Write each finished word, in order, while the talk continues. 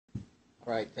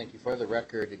Right, thank you. For the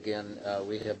record, again,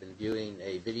 we have been viewing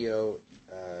a video,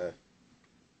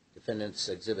 Defendant's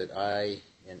Exhibit I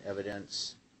in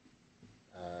evidence,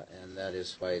 and that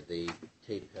is why the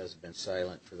tape has been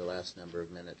silent for the last number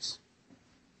of minutes.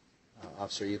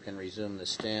 Officer, you can resume the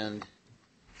stand.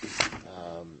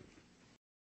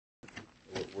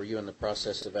 Were you in the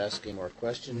process of asking more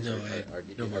questions? No, or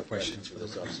did no you more have questions for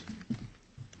this officer?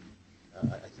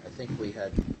 I think we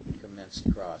had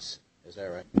commenced cross. Is that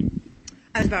right?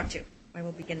 I was about to. I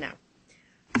will begin now.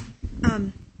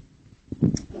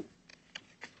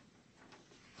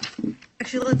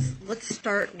 Actually, let's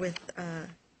start with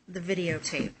the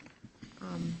videotape.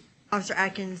 Officer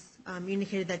Atkins, you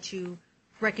indicated that you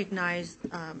recognized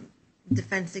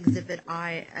Defense Exhibit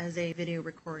I as a video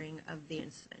recording of the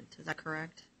incident. Is that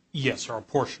correct? Yes, or a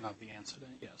portion of the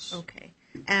incident, yes. Okay.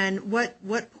 And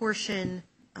what portion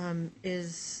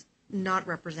is not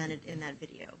represented in that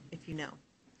video, if you know?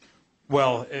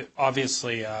 Well,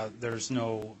 obviously, there's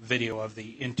no video of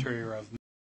the interior of the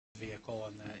vehicle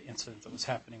and the incident that was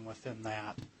happening within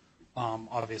that.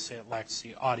 Obviously, it lacks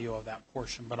the audio of that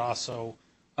portion, but also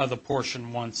the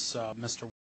portion once Mr.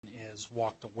 is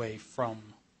walked away from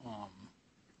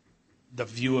the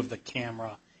view of the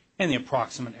camera and the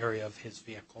approximate area of his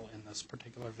vehicle in this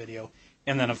particular video.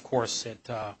 And then, of course,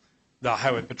 the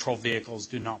Highway Patrol vehicles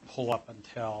do not pull up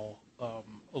until a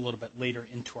little bit later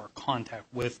into our contact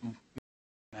with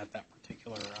at that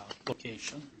particular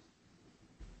location.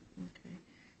 Okay.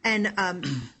 And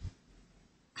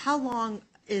how long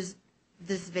is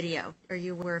this video? Are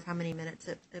you aware of how many minutes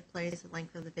it plays, the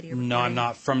length of the video? No, I'm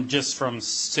not. From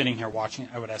sitting here watching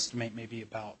it, I would estimate maybe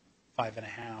about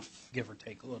 5.5, give or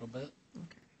take a little bit.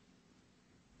 Okay.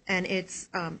 And it's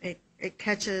it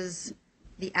catches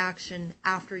the action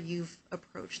after you've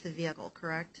approached the vehicle,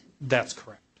 correct? That's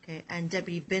correct. Okay. And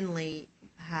Deputy Binley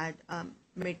had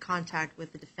made contact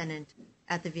with the defendant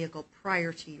at the vehicle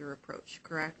prior to your approach,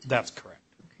 correct? That's correct.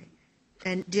 Okay.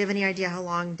 And do you have any idea how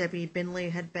long Deputy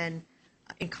Binley had been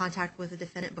in contact with the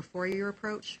defendant before your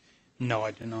approach? No,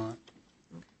 I do not.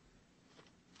 Okay.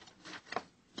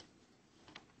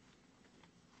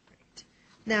 Great.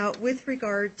 Now, with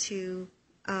regard to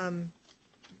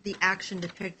the action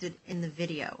depicted in the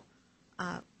video,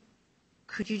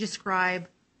 could you describe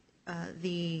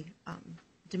the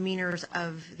demeanors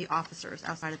of the officers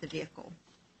outside of the vehicle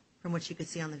from what you could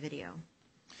see on the video?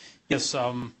 Yes,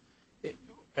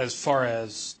 as far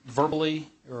as verbally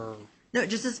or... No,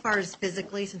 just as far as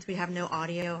physically, since we have no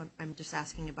audio, I'm just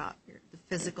asking about the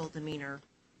physical demeanor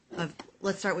of,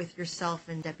 let's start with yourself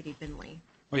and Deputy Binley.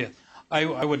 Oh, yeah.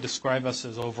 I would describe us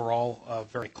as overall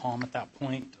very calm at that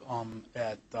point.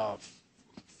 At the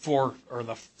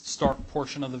start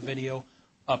portion of the video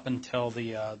up until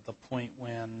the point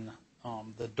when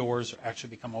the doors actually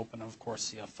become open, and of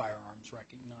course the firearms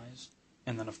recognized,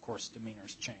 and then of course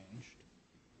demeanors changed.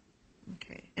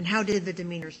 Okay. And how did the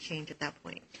demeanors change at that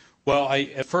point? Well,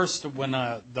 at first when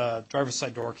the driver's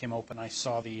side door came open, I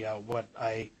saw the what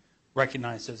I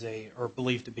recognized as or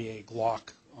believed to be a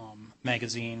Glock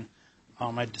magazine.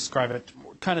 I describe it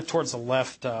kind of towards the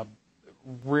left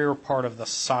rear part of the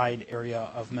side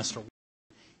area of Mr.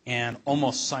 And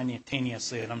almost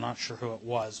simultaneously, and I'm not sure who it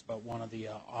was, but one of the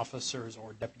officers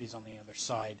or deputies on the other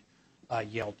side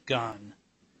yelled "gun."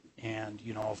 And,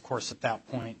 you know, of course, at that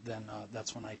point, then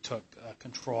that's when I took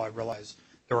control. I realized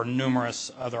there were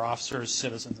numerous other officers,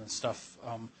 citizens and stuff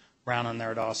around in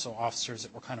there, and also officers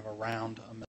that were kind of around.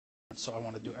 So I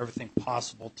wanted to do everything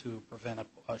possible to prevent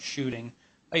a shooting,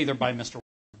 either by Mr. or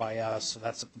by us. So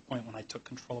that's at the point when I took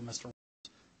control of Mr.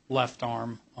 left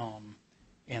arm.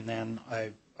 And then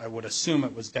I would assume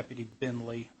it was Deputy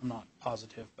Binley, I'm not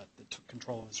positive, but that took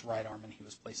control of his right arm and he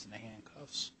was placed in the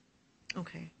handcuffs.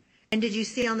 Okay. And did you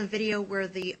see on the video where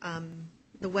the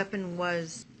weapon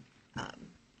was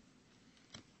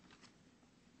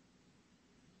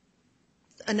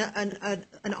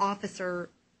an officer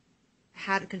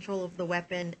had control of the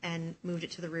weapon and moved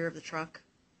it to the rear of the truck?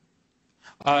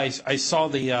 I saw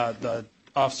the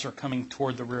officer coming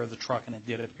toward the rear of the truck, and it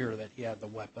did appear that he had the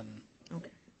weapon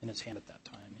in his hand at that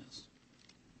time, yes.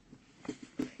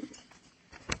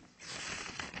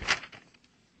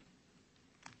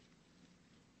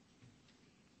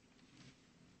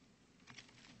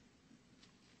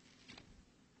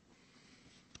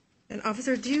 And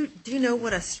officer, do you know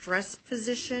what a stress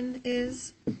position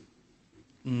is?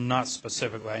 Not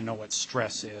specifically. I know what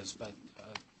stress is, but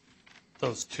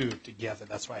those two together,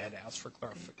 that's why I had to ask for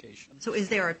clarification. So is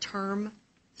there a term,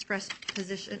 stress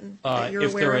position, that you're aware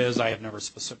of? If there is, I have never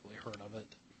specifically heard of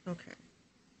it. Okay.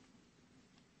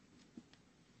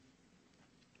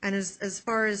 And as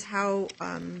far as how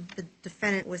the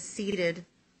defendant was seated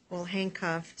while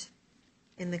handcuffed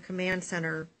in the command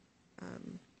center,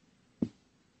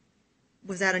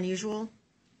 was that unusual?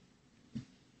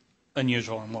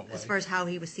 Unusual in what way? As far as how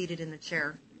he was seated in the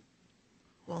chair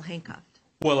while handcuffed.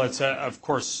 Well, it's of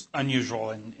course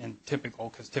unusual and typical,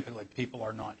 because typically people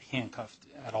are not handcuffed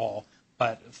at all.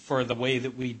 But for the way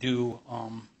that we do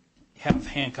have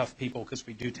handcuffed people, because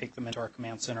we do take them into our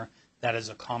command center, that is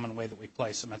a common way that we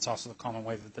place them. It's also the common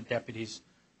way that the deputies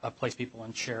place people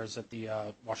in chairs at the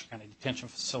Washington County Detention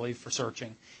Facility for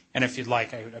searching. And if you'd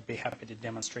like, I'd be happy to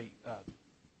demonstrate,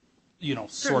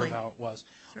 sort of how it was.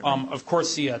 Of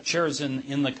course, the chairs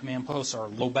in the command posts are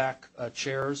low back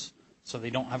chairs, so they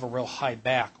don't have a real high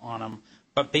back on them.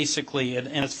 But basically, and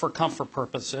it's for comfort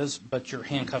purposes, but your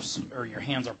handcuffs or your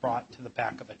hands are brought to the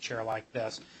back of a chair like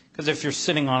this. Because if you're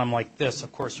sitting on them like this,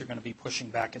 of course, you're going to be pushing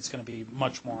back. It's going to be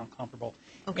much more uncomfortable.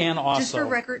 Okay. And also, just for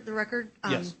the record,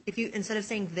 yes. If you, instead of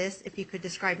saying this, if you could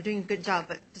describe, you're doing a good job,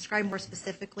 but describe more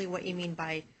specifically what you mean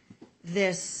by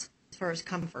this as far as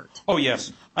comfort. Oh,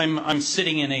 yes. I'm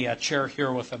sitting in a chair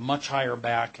here with a much higher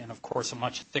back and, of course, a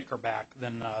much thicker back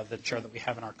than the chair that we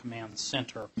have in our command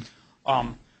center.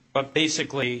 But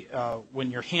basically,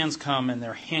 when your hands come and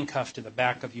they're handcuffed to the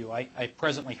back of you, I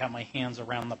presently have my hands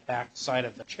around the back side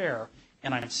of the chair,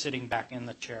 and I'm sitting back in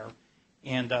the chair.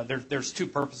 And there's two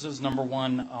purposes. Number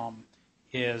one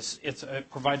is it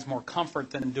provides more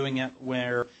comfort than doing it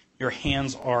where your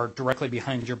hands are directly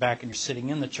behind your back and you're sitting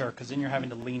in the chair, because then you're having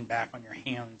to lean back on your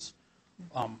hands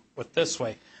with this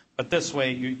way. But this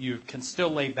way, you can still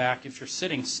lay back. If you're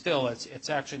sitting still, it's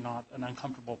actually not an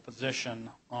uncomfortable position.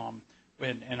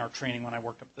 In our training, when I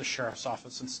worked up at the sheriff's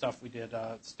office and stuff, we did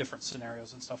different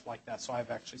scenarios and stuff like that. So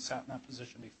I've actually sat in that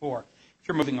position before. If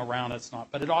you're moving around, it's not.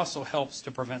 But it also helps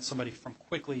to prevent somebody from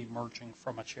quickly emerging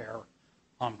from a chair.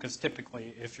 Because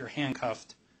typically, if you're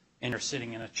handcuffed and you're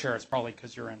sitting in a chair, it's probably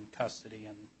because you're in custody,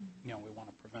 and we want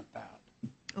to prevent that.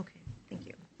 Okay, thank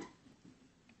you.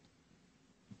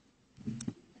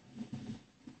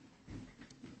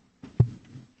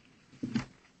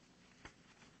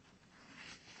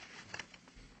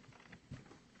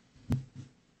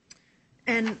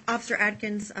 And Officer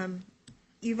Atkins,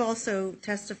 you've also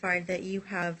testified that you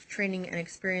have training and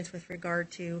experience with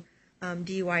regard to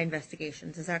DUI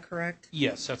investigations. Is that correct?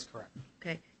 Yes, that's correct.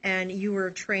 Okay. And you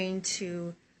were trained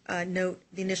to note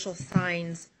the initial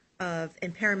signs of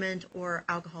impairment or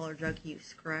alcohol or drug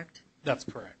use, correct? That's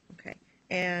correct. Okay.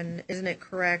 And isn't it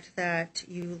correct that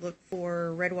you look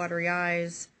for red watery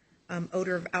eyes,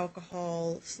 odor of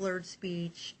alcohol, slurred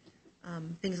speech,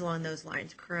 things along those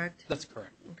lines, correct? That's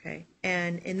correct. Okay.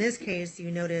 And in this case,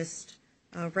 you noticed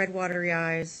red watery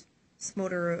eyes,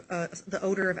 the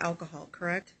odor of alcohol,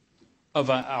 correct? Of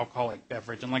an alcoholic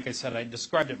beverage. And like I said, I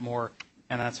described it more,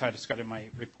 and that's how I described it in my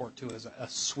report too, as a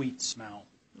sweet smell.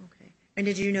 Okay. And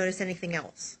did you notice anything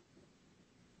else?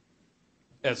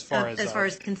 As far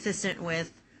as consistent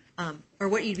with, or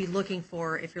what you'd be looking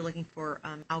for if you're looking for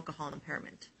alcohol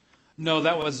impairment? No,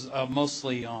 that was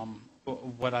mostly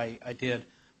what I did.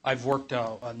 I've worked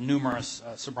numerous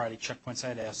sobriety checkpoints. I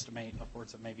had to estimate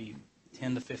upwards of maybe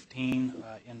 10 to 15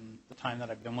 in the time that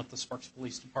I've been with the Sparks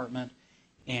Police Department.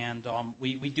 And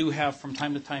we do have, from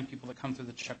time to time, people that come through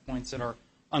the checkpoints that are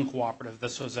uncooperative.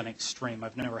 This was an extreme.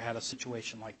 I've never had a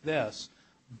situation like this.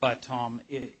 But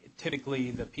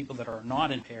typically the people that are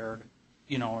not impaired,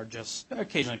 are just,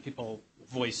 occasionally people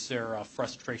voice their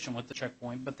frustration with the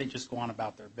checkpoint, but they just go on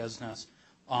about their business.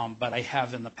 But I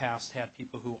have in the past had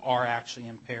people who are actually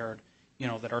impaired,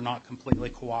 that are not completely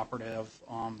cooperative,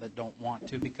 that don't want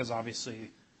to, because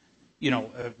obviously,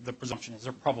 the presumption is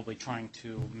they're probably trying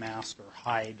to mask or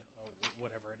hide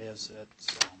whatever it is that,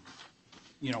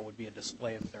 would be a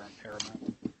display of their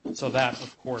impairment. So that,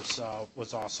 of course,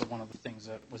 was also one of the things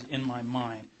that was in my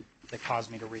mind that caused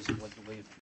me to reasonably believe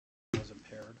I was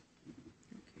impaired.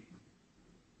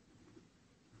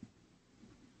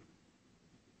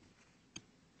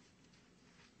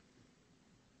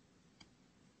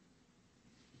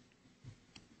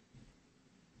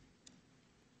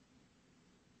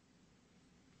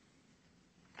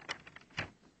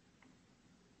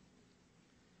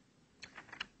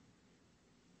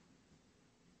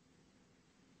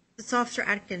 So, Officer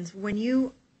Atkins, when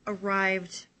you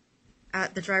arrived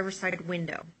at the driver's side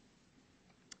window,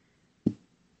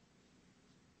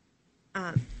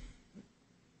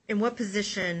 in what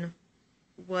position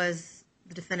was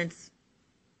the defendant's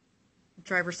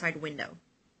driver's side window?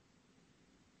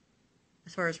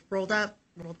 As far as rolled up,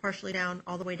 rolled partially down,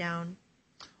 all the way down?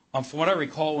 From what I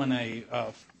recall, when I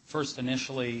first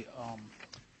initially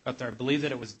got there. I believe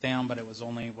that it was down, but it was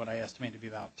only what I estimated to be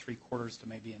about 3/4 to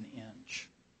maybe an inch.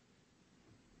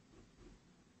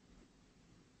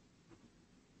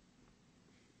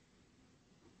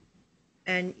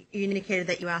 And you indicated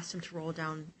that you asked him to roll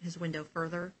down his window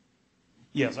further?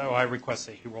 Yes, I request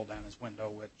that he roll down his window,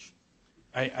 which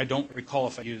I don't recall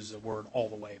if I used the word all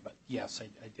the way, but yes,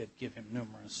 I did give him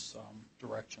numerous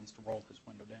directions to roll his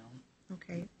window down.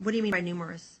 Okay. What do you mean by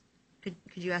numerous? Could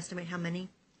you estimate how many?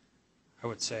 I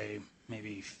would say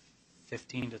maybe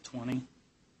 15 to 20.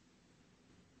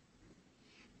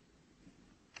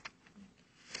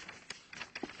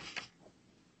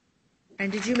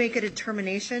 And did you make a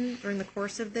determination during the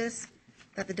course of this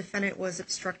that the defendant was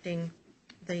obstructing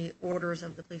the orders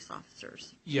of the police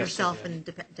officers? Yes, Yourself I did.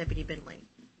 and Deputy Binley?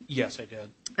 Yes, I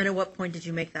did. And at what point did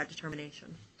you make that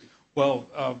determination?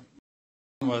 Well,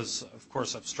 was, of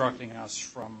course, obstructing us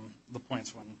from the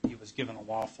points when he was given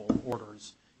lawful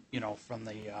orders, from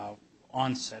the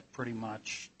onset pretty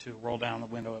much to roll down the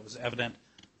window. It was evident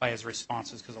by his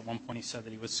responses, because at one point he said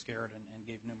that he was scared and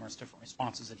gave numerous different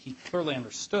responses, that he clearly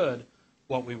understood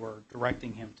what we were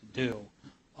directing him to do.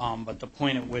 But the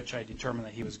point at which I determined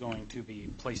that he was going to be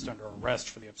placed under arrest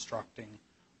for the obstructing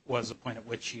was the point at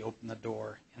which he opened the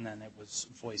door, and then it was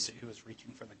voiced that he was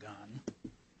reaching for the gun.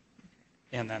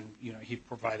 And then, he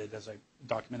provided, as I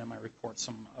documented in my report,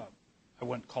 some, I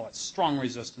wouldn't call it strong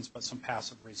resistance, but some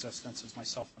passive resistance, as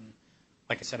myself and,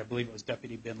 like I said, I believe it was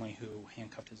Deputy Binley who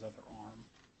handcuffed his other arm.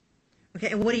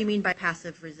 Okay, and what do you mean by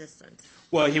passive resistance?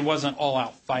 Well, he wasn't all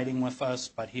out fighting with us,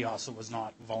 but he also was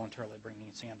not voluntarily bringing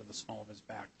his hand to the small of his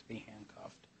back to be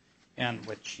handcuffed. And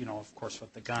which, of course,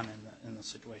 with the gun in the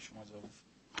situation was of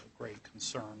great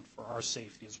concern for our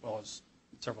safety as well as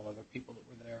several other people that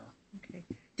were there. Okay.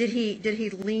 Did he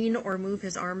lean or move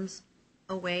his arms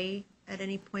away at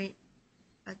any point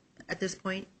at this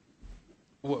point?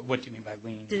 What do you mean by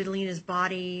lean? Did he lean his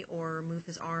body or move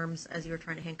his arms as you were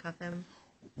trying to handcuff him?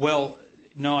 Well,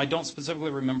 no, I don't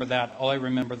specifically remember that. All I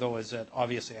remember, though, is that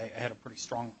obviously I had a pretty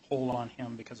strong hold on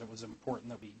him because it was important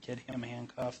that we get him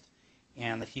handcuffed,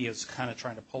 and that he is kind of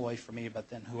trying to pull away from me, but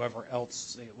then whoever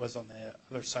else it was on the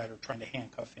other side are trying to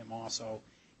handcuff him also.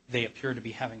 They appear to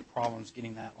be having problems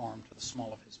getting that arm to the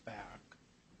small of his back.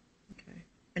 Okay.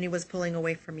 And he was pulling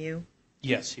away from you?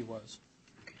 Yes, he was.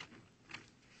 Okay.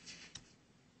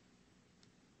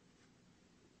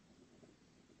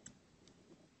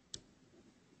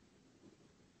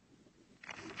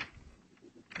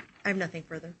 I have nothing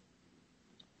further.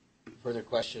 Further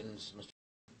questions,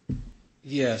 Mr.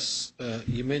 Yes,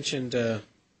 you mentioned a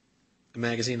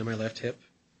magazine on my left hip.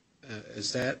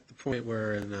 Is that the point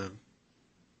where in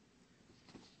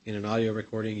an audio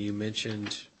recording you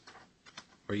mentioned,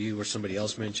 or you or somebody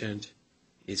else mentioned,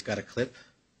 he's got a clip?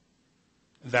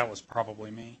 That was probably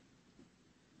me.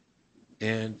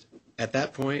 And at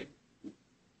that point,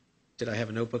 did I have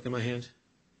a notebook in my hand?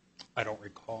 I don't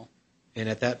recall. And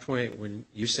at that point, when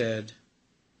you said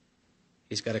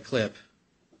he's got a clip,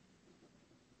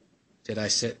 did I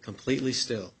sit completely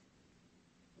still?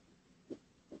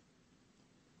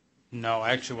 No,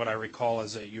 actually what I recall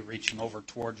is that you reaching over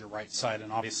towards your right side,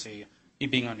 and obviously me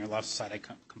being on your left side I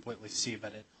couldn't completely see,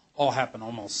 but it all happened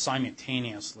almost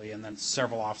simultaneously, and then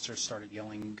several officers started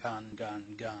yelling, "Gun,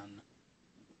 gun, gun,"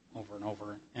 over and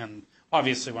over. And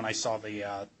obviously when I saw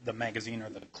the magazine or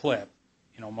the clip,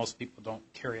 most people don't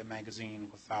carry a magazine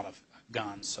without a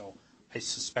gun, so I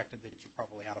suspected that you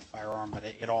probably had a firearm, but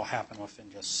it all happened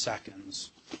within just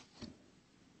seconds.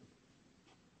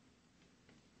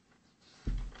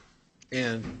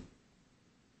 And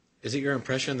is it your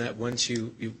impression that once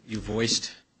you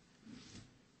voiced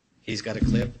he's got a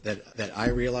clip, that I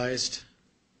realized,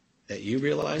 that you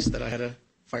realized that I had a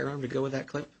firearm to go with that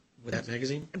clip, with that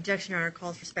magazine? Objection, Your Honor,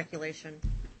 calls for speculation.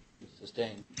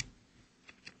 Sustained.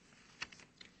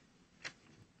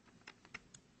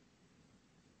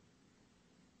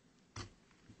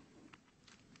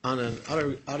 On an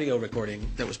audio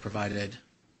recording that was provided,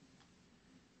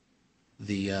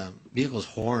 the vehicle's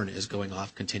horn is going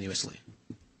off continuously.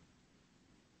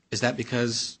 Is that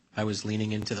because I was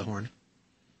leaning into the horn?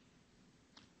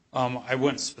 I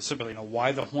wouldn't specifically know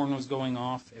why the horn was going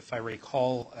off. If I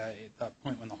recall, at that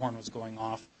point when the horn was going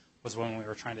off was when we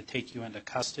were trying to take you into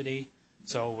custody.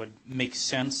 So it would make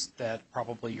sense that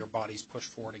probably your body's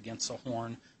pushed forward against the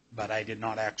horn, but I did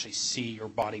not actually see your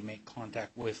body make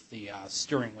contact with the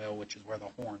steering wheel, which is where the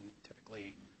horn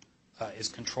typically is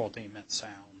controlled to emit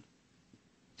sound.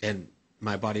 And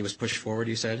my body was pushed forward,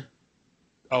 you said?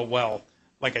 Oh, well,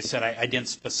 like I said, I didn't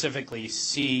specifically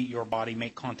see your body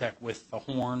make contact with the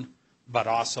horn, but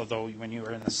also, though, when you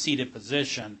were in a seated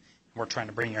position and we're trying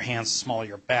to bring your hands small to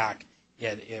your back,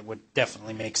 it would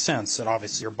definitely make sense that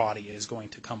obviously your body is going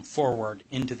to come forward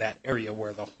into that area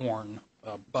where the horn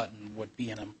button would be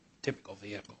in a typical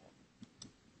vehicle.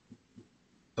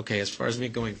 Okay, as far as me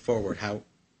going forward, how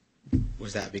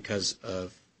was that because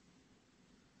of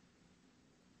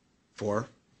 4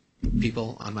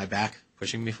 people on my back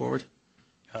pushing me forward?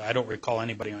 I don't recall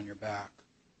anybody on your back.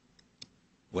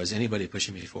 Was anybody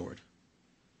pushing me forward?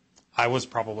 I was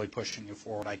probably pushing you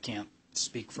forward. I can't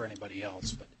speak for anybody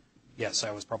else, but yes,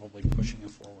 I was probably pushing you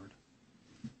forward.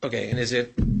 Okay, and is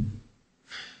it? You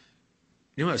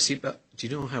know how a seatbelt? Do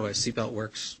you know how a seatbelt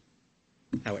works?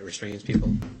 How it restrains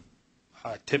people?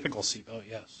 Typical seatbelt,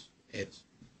 yes. It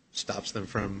stops them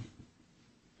from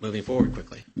moving forward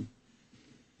quickly.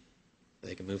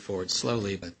 They can move forward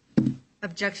slowly, but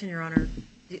Objection, Your Honor.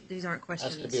 These aren't Has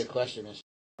questions. to be a question, Mr.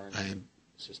 Warren. I am.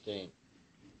 Sustained.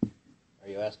 Are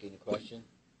you asking a question?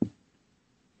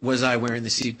 Was I wearing the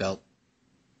seatbelt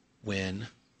when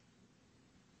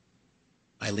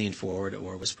I leaned forward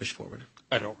or was pushed forward?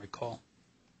 I don't recall.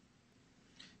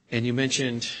 And you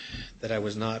mentioned that I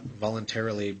was not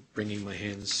voluntarily bringing my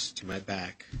hands to my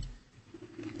back.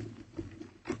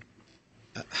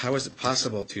 How is it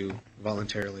possible to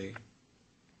voluntarily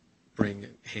bring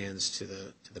hands to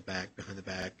the back, behind the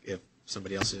back, if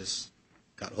somebody else has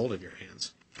got hold of your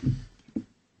hands?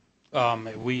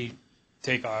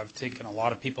 I've taken a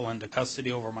lot of people into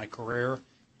custody over my career,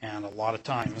 and a lot of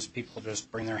times people just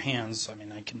bring their hands. I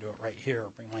mean, I can do it right here.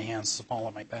 Bring my hands to the small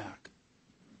of my back.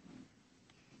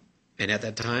 And at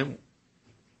that time,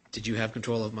 did you have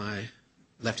control of my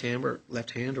left hand or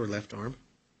left arm?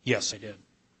 Yes, I did.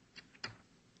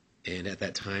 And at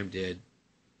that time, did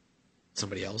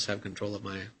somebody else have control of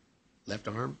my left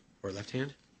arm or left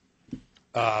hand?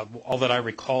 All that I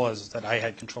recall is that I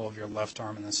had control of your left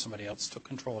arm, and then somebody else took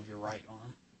control of your right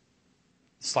arm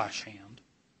 / hand.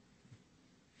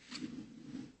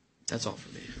 That's all for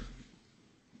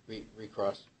me.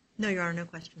 Recross. No, Your Honor, no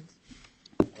questions.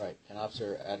 All right. Can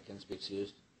Officer Atkins be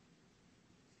excused?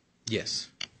 Yes.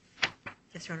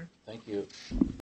 Yes, Your Honor. Thank you.